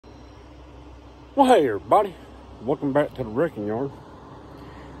Well, hey everybody, welcome back to the wrecking yard.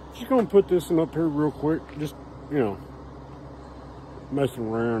 Just gonna put this one up here real quick, just, messing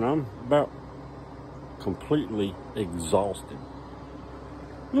around. I'm about completely exhausted.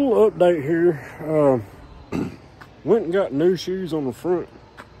 Little update here. Went and got new shoes on the front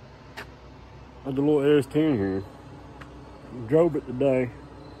of the little S10 here. Drove it today.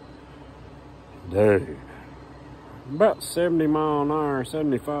 Dude, about 70 mile an hour,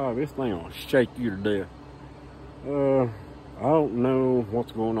 75. This thing will shake you to death. I don't know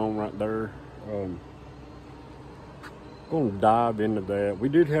what's going on right there. Gonna dive into that. We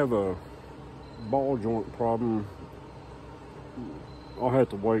did have a ball joint problem. I'll have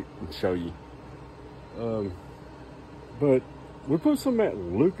to wait and show you. But we put some of that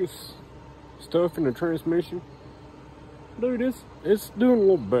Lucas stuff in the transmission. Dude, it's doing a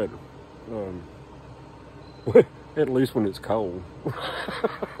little better. At least when it's cold.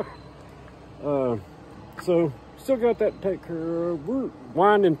 So still got that to take care of. We're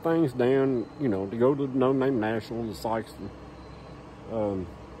winding things down, to go to the No Name National in Sikeston.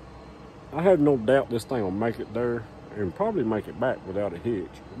 I have no doubt this thing will make it there and probably make it back without a hitch.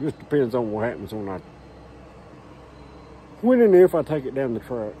 It just depends on what happens when and if I take it down the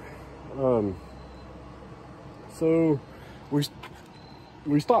track. So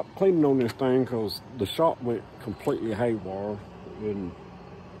we stopped cleaning on this thing because the shop went completely haywire, and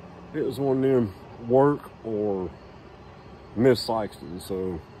it was one of them work or miss Sikeston.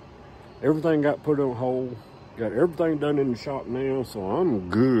 So everything got put on hold. Got everything done in the shop now, so I'm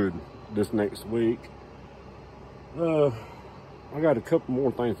good this next week. I got a couple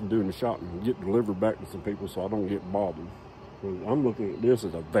more things to do in the shop and get delivered back to some people so I don't get bothered. I'm looking at this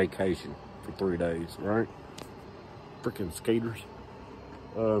as a vacation for 3 days, right? Freaking skaters.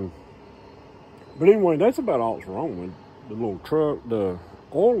 But anyway, that's about all that's wrong with the little truck. The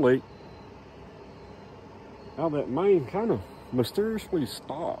oil leak out of that main kind of mysteriously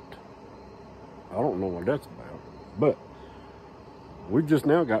stopped. I don't know what that's about, but we just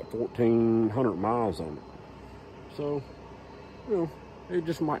now got 1,400 miles on it. So, it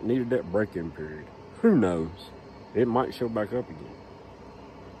just might needed that break-in period. Who knows? It might show back up again.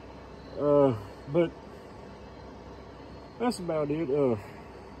 But that's about it.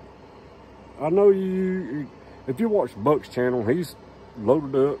 I know if you watch Buck's channel, he's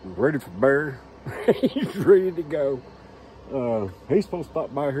loaded up and ready for bear. He's ready to go. He's supposed to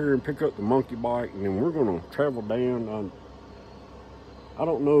stop by here and pick up the monkey bike, and then we're gonna travel down. I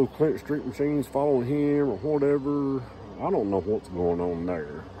don't know if Clint Street Machine's following him or whatever. I don't know what's going on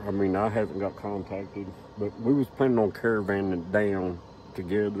there. I mean, I haven't got contacted, but we was planning on caravanning down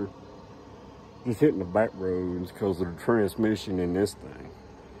together, just hitting the back roads because of the transmission in this thing.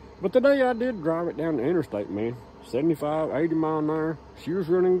 But today I did drive it down the interstate, man. 75, 80 mile an hour. She was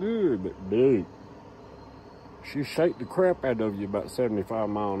running good, but dude, she shaked the crap out of you about 75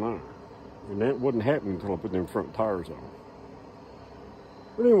 mile an hour. And that wouldn't happen until I put them front tires on.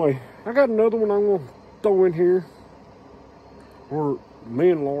 But anyway, I got another one I'm gonna throw in here where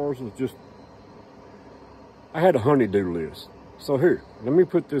me and Lars was just, I had a honeydew list. So here, let me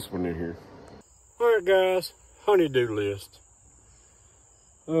put this one in here. All right, guys, honeydew list.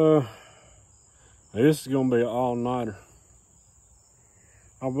 This is gonna be an all-nighter.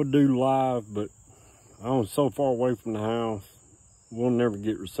 I would do live, but I'm so far away from the house, we'll never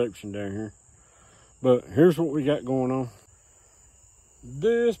get reception down here. But here's what we got going on.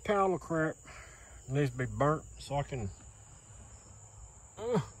 This pile of crap needs to be burnt so I can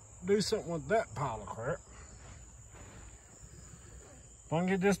do something with that pile of crap. If I can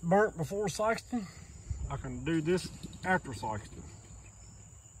get this burnt before Sikeston, I can do this after Sikeston.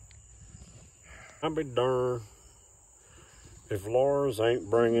 I'll be darned if Lars ain't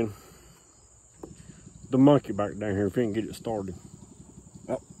bringing the monkey back down here if he can get it started.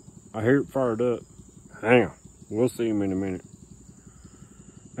 Oh, I hear it fired up. Hang on, we'll see him in a minute.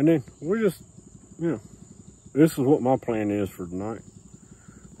 And then we just, this is what my plan is for tonight.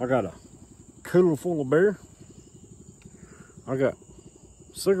 I got a cooler full of beer. I got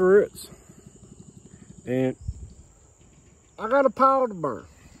cigarettes. And I got a pile to burn.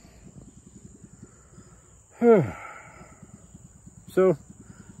 So,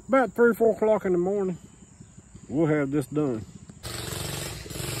 about 3 or 4 o'clock in the morning, we'll have this done.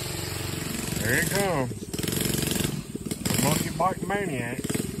 There it comes. The monkey bike maniac.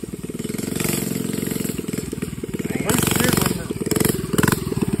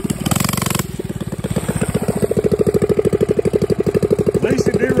 At least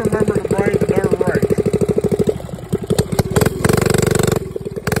you do remember to bring the darn rake.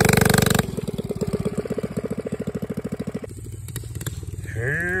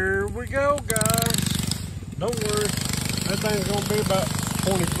 Here we go, guys. Don't worry, that thing's gonna be about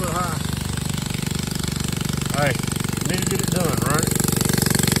 20 foot high. Hey, need to get it done, right?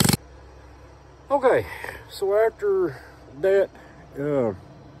 Okay, so after that,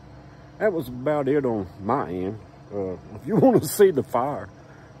 that was about it on my end. If you want to see the fire,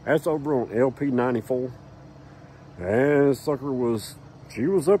 that's over on LP94. And sucker she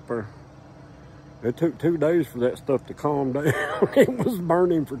was up there. It took 2 days for that stuff to calm down. It was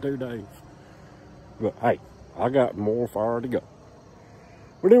burning for 2 days. But hey, I got more fire to go.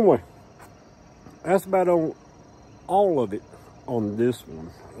 But anyway, that's about on all of it on this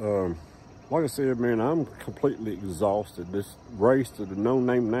one. Like I said, man, I'm completely exhausted. This race to the No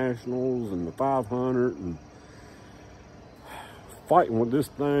Name Nationals and the 500 and fighting with this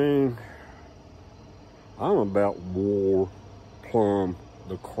thing, I'm about wore plumb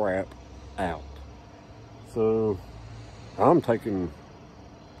the crap out. So I'm taking,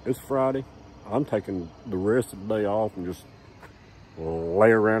 it's Friday, I'm taking the rest of the day off and just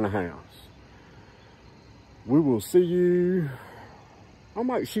lay around the house. We will see you. I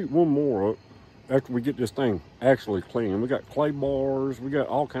might shoot one more up after we get this thing actually clean. We got clay bars, we got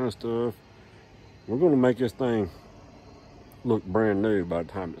all kind of stuff. We're gonna make this thing look brand new by the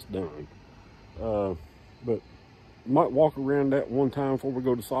time it's done. But might walk around that one time before we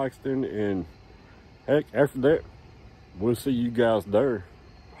go to Sikeston, and heck, after that, we'll see you guys there.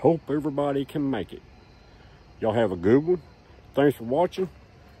 Hope everybody can make it. Y'all have a good one. Thanks for watching.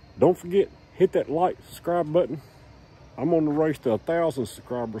 Don't forget, hit that like, subscribe button. I'm on the race to 1,000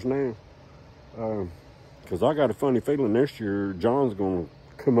 subscribers now. Because I got a funny feeling this year, John's going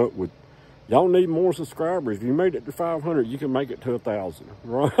to come up with, y'all need more subscribers. If you made it to 500, you can make it to 1,000,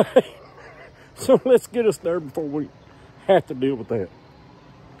 right? So let's get us there before we have to deal with that.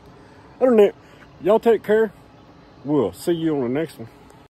 Other than that, y'all take care. We'll see you on the next one.